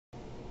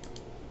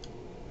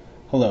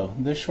Hello,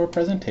 this short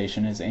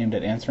presentation is aimed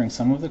at answering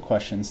some of the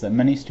questions that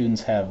many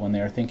students have when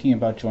they are thinking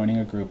about joining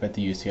a group at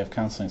the UCF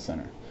Counseling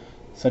Center,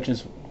 such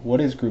as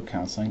what is group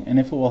counseling and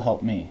if it will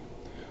help me.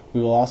 We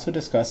will also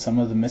discuss some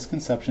of the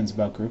misconceptions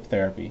about group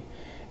therapy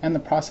and the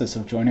process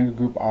of joining a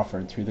group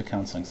offered through the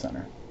Counseling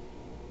Center.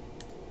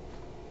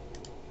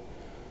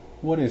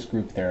 What is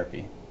group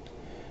therapy?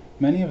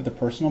 Many of the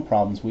personal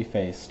problems we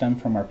face stem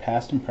from our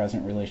past and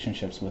present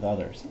relationships with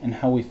others and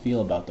how we feel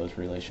about those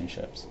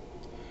relationships.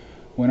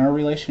 When our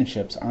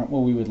relationships aren't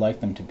what we would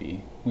like them to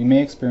be, we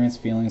may experience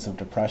feelings of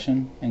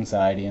depression,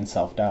 anxiety, and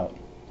self-doubt.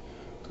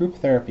 Group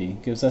therapy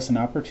gives us an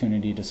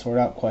opportunity to sort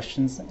out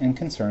questions and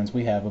concerns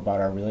we have about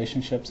our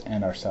relationships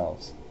and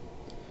ourselves.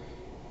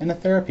 In a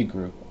therapy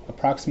group,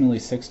 approximately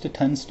 6 to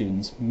 10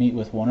 students meet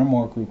with one or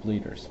more group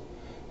leaders,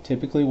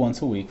 typically once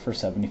a week for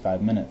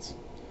 75 minutes.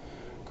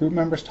 Group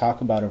members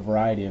talk about a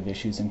variety of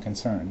issues and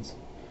concerns.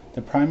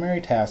 The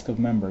primary task of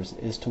members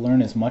is to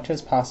learn as much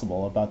as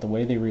possible about the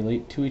way they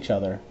relate to each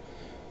other.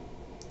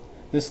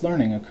 This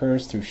learning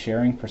occurs through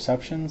sharing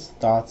perceptions,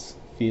 thoughts,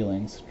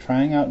 feelings,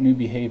 trying out new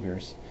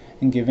behaviors,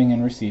 and giving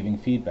and receiving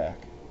feedback.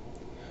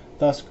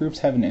 Thus, groups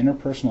have an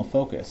interpersonal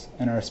focus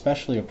and are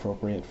especially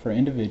appropriate for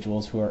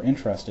individuals who are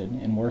interested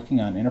in working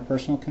on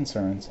interpersonal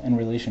concerns and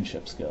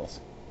relationship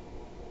skills.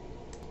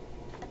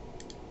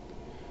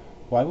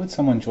 Why would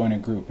someone join a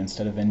group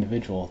instead of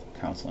individual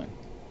counseling?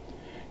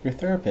 Your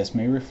therapist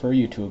may refer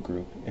you to a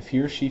group if he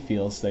or she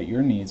feels that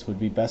your needs would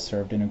be best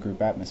served in a group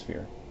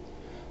atmosphere.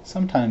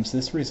 Sometimes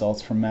this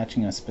results from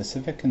matching a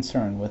specific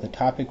concern with a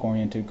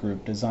topic-oriented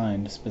group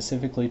designed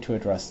specifically to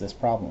address this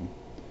problem.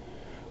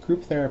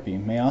 Group therapy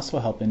may also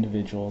help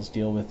individuals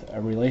deal with a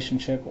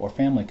relationship or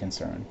family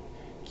concern,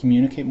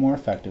 communicate more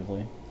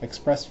effectively,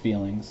 express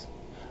feelings,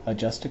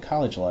 adjust to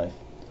college life,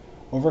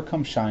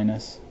 overcome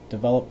shyness,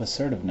 develop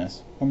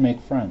assertiveness, or make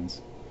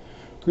friends.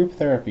 Group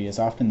therapy is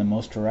often the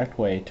most direct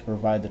way to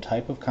provide the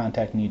type of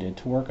contact needed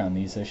to work on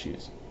these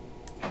issues.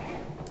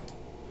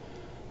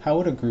 How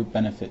would a group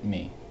benefit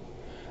me?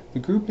 The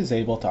group is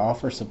able to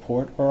offer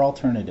support or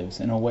alternatives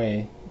in a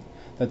way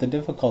that the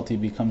difficulty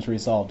becomes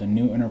resolved and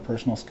new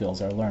interpersonal skills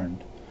are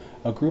learned.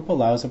 A group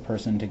allows a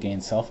person to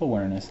gain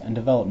self-awareness and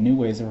develop new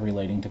ways of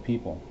relating to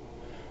people.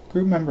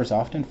 Group members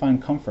often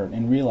find comfort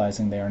in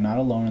realizing they are not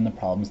alone in the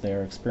problems they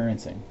are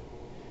experiencing.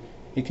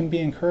 It can be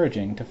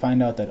encouraging to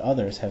find out that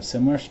others have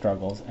similar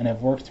struggles and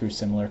have worked through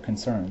similar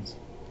concerns.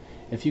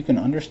 If you can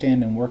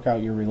understand and work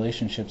out your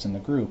relationships in the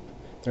group,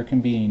 there can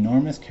be an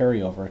enormous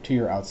carryover to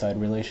your outside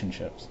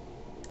relationships.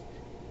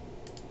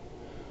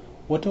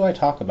 What do I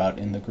talk about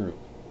in the group?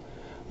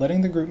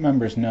 Letting the group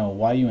members know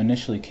why you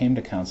initially came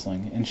to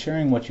counseling and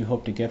sharing what you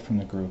hope to get from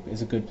the group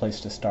is a good place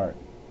to start.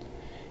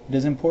 It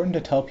is important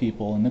to tell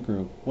people in the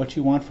group what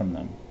you want from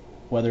them,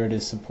 whether it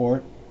is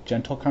support,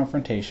 gentle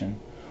confrontation,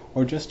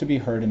 or just to be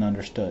heard and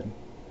understood.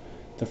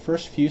 The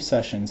first few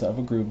sessions of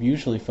a group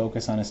usually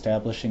focus on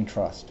establishing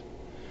trust.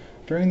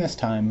 During this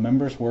time,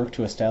 members work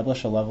to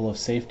establish a level of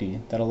safety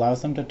that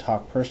allows them to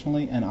talk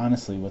personally and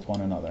honestly with one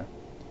another.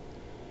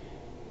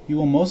 You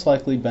will most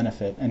likely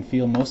benefit and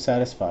feel most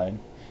satisfied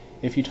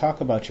if you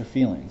talk about your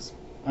feelings.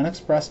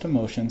 Unexpressed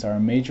emotions are a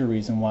major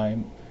reason why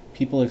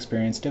people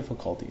experience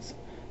difficulties,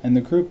 and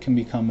the group can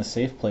become a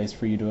safe place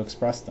for you to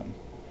express them.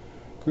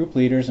 Group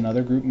leaders and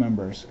other group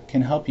members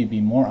can help you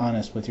be more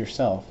honest with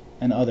yourself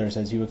and others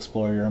as you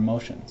explore your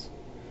emotions.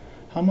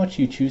 How much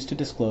you choose to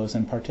disclose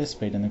and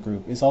participate in the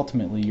group is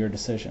ultimately your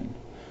decision,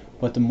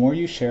 but the more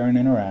you share and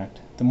interact,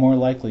 the more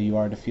likely you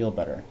are to feel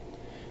better.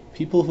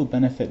 People who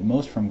benefit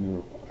most from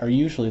group are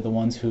usually the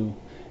ones who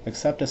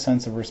accept a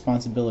sense of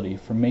responsibility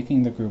for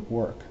making the group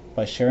work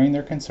by sharing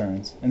their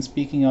concerns and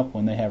speaking up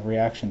when they have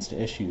reactions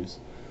to issues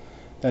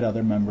that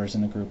other members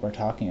in the group are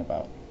talking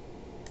about.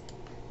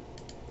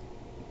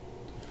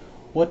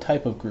 What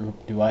type of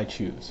group do I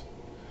choose?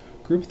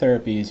 Group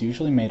therapy is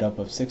usually made up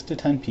of 6 to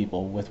 10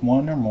 people with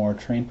one or more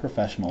trained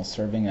professionals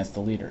serving as the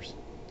leaders.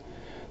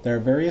 There are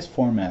various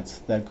formats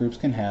that groups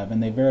can have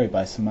and they vary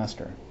by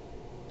semester.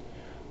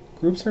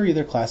 Groups are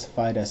either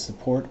classified as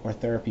support or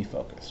therapy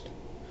focused.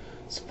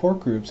 Support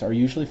groups are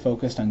usually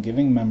focused on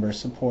giving members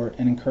support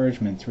and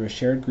encouragement through a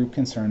shared group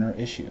concern or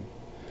issue.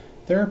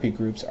 Therapy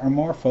groups are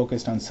more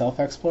focused on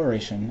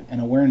self-exploration and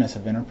awareness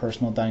of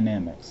interpersonal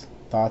dynamics,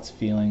 thoughts,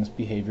 feelings,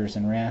 behaviors,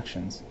 and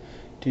reactions,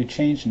 to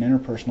change an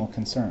interpersonal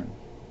concern.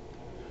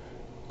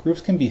 Groups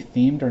can be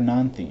themed or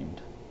non-themed.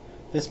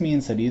 This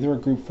means that either a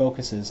group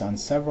focuses on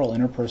several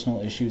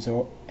interpersonal issues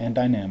and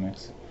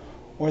dynamics,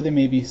 or they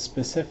may be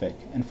specific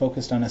and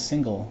focused on a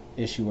single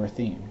issue or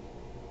theme.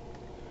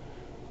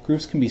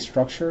 Groups can be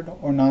structured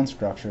or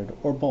non-structured,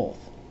 or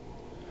both.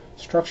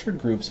 Structured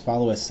groups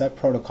follow a set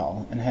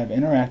protocol and have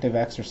interactive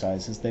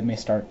exercises that may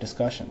start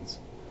discussions.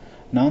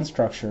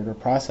 Non-structured or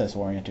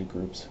process-oriented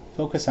groups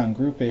focus on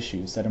group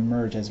issues that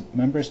emerge as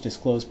members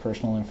disclose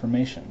personal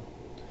information.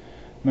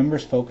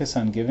 Members focus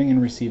on giving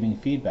and receiving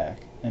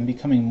feedback and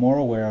becoming more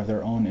aware of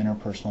their own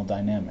interpersonal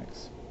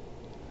dynamics.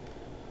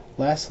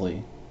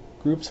 Lastly,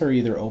 groups are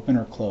either open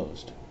or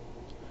closed.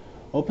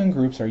 Open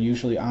groups are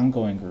usually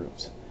ongoing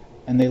groups,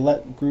 and they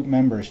let group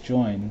members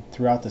join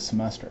throughout the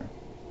semester.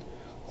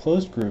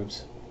 Closed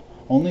groups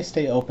only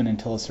stay open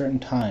until a certain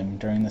time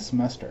during the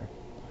semester,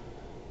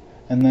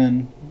 and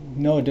then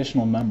no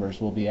additional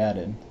members will be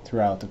added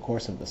throughout the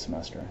course of the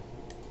semester.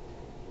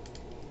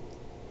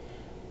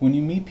 When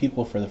you meet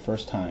people for the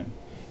first time,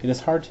 it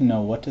is hard to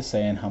know what to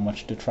say and how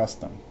much to trust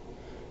them.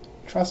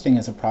 Trusting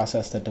is a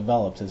process that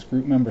develops as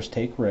group members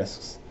take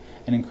risks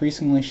and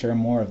increasingly share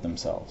more of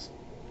themselves.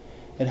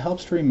 It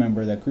helps to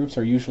remember that groups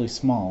are usually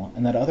small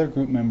and that other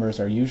group members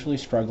are usually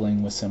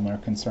struggling with similar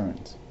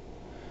concerns.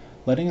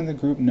 Letting the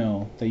group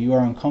know that you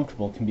are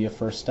uncomfortable can be a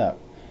first step,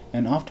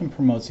 and often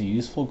promotes a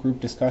useful group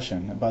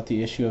discussion about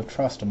the issue of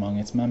trust among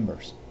its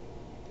members.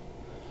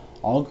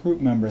 All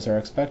group members are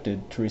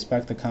expected to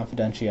respect the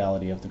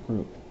confidentiality of the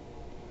group.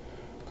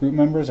 Group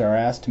members are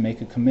asked to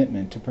make a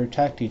commitment to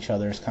protect each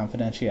other's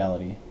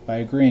confidentiality by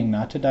agreeing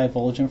not to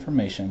divulge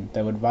information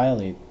that would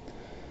violate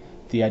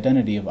the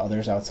identity of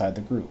others outside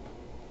the group.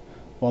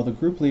 While the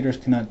group leaders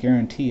cannot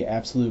guarantee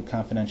absolute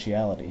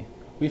confidentiality,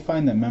 we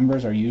find that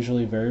members are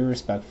usually very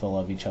respectful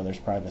of each other's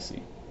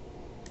privacy.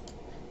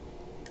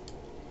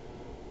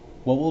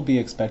 What will be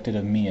expected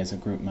of me as a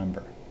group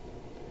member?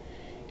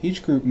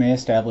 Each group may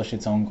establish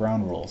its own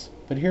ground rules,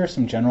 but here are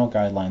some general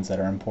guidelines that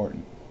are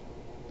important.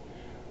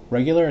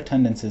 Regular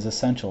attendance is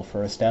essential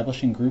for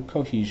establishing group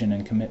cohesion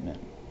and commitment.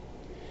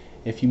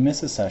 If you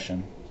miss a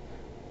session,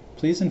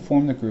 please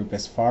inform the group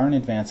as far in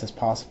advance as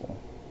possible.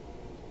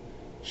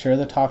 Share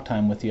the talk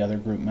time with the other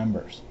group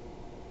members.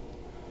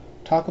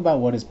 Talk about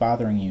what is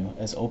bothering you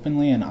as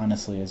openly and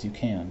honestly as you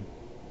can.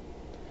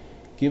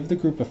 Give the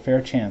group a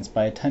fair chance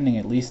by attending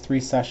at least 3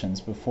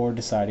 sessions before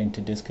deciding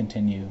to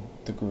discontinue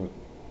the group.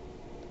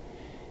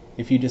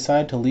 If you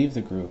decide to leave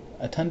the group,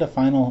 attend a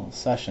final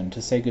session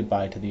to say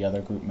goodbye to the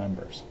other group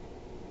members.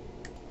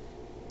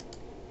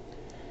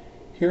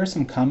 Here are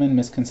some common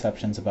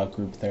misconceptions about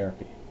group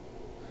therapy.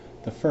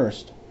 The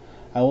first,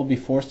 I will be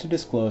forced to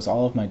disclose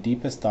all of my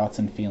deepest thoughts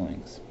and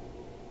feelings.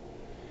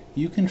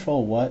 You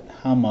control what,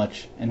 how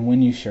much, and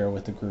when you share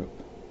with the group.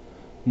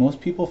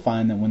 Most people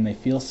find that when they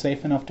feel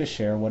safe enough to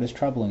share what is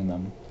troubling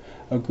them,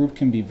 a group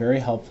can be very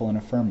helpful and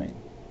affirming.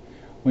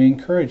 We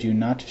encourage you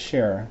not to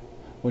share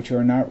what you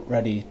are not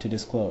ready to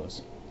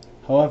disclose.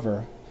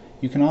 However,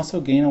 you can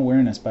also gain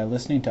awareness by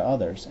listening to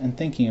others and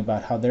thinking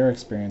about how their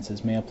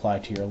experiences may apply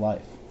to your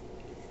life.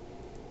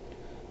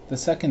 The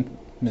second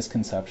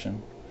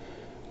misconception,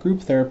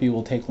 group therapy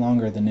will take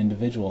longer than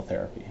individual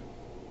therapy.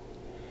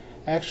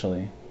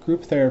 Actually,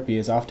 group therapy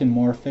is often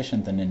more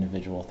efficient than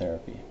individual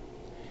therapy.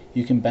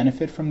 You can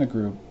benefit from the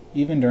group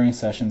even during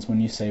sessions when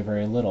you say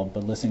very little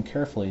but listen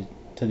carefully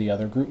to the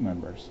other group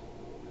members.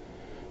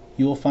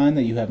 You will find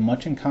that you have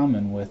much in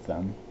common with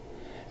them,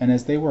 and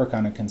as they work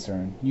on a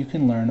concern, you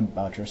can learn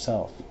about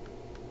yourself.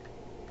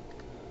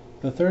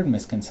 The third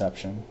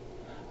misconception,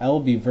 I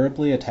will be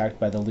verbally attacked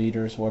by the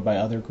leaders or by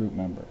other group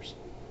members.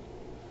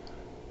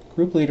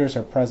 Group leaders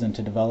are present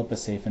to develop a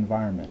safe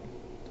environment.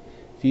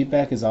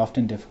 Feedback is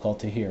often difficult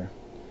to hear.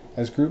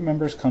 As group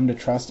members come to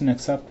trust and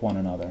accept one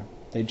another,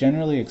 they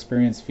generally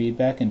experience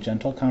feedback and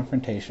gentle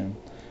confrontation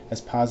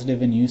as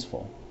positive and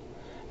useful,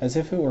 as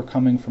if it were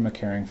coming from a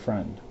caring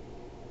friend.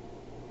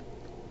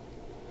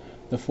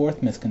 The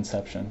fourth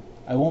misconception,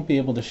 I won't be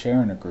able to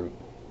share in a group.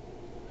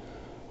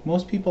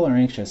 Most people are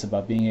anxious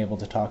about being able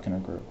to talk in a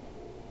group.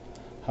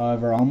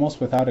 However,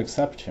 almost without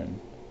exception,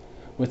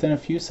 within a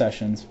few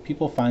sessions,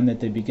 people find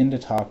that they begin to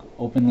talk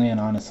openly and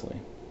honestly.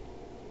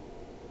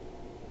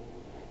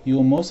 You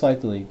will most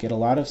likely get a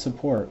lot of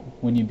support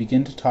when you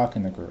begin to talk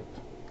in the group.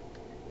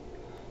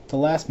 The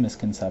last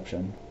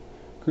misconception,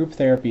 group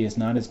therapy is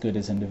not as good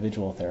as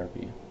individual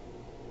therapy.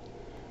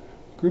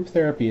 Group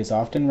therapy is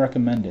often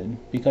recommended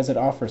because it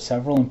offers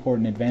several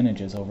important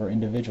advantages over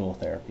individual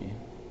therapy.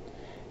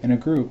 In a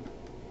group,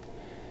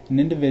 an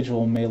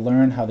individual may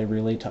learn how they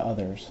relate to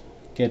others,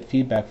 get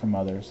feedback from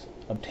others,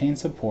 obtain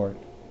support,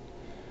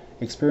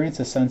 experience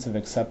a sense of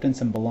acceptance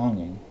and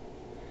belonging,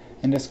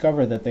 and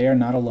discover that they are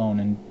not alone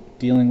in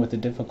dealing with the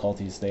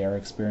difficulties they are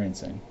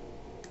experiencing.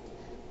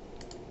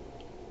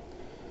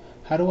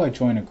 How do I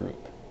join a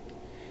group?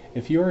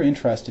 If you are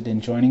interested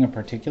in joining a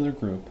particular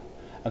group,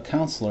 a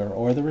counselor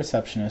or the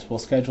receptionist will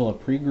schedule a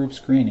pre-group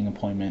screening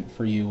appointment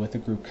for you with the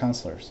group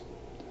counselors.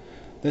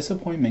 This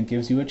appointment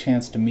gives you a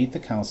chance to meet the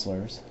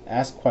counselors,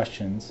 ask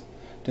questions,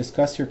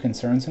 discuss your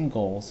concerns and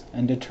goals,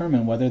 and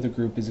determine whether the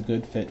group is a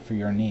good fit for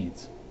your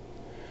needs.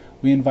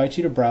 We invite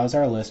you to browse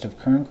our list of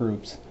current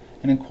groups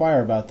and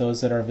inquire about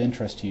those that are of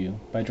interest to you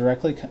by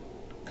directly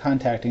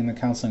contacting the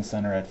Counseling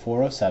Center at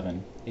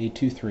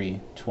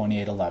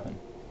 407-823-2811.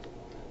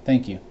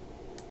 Thank you.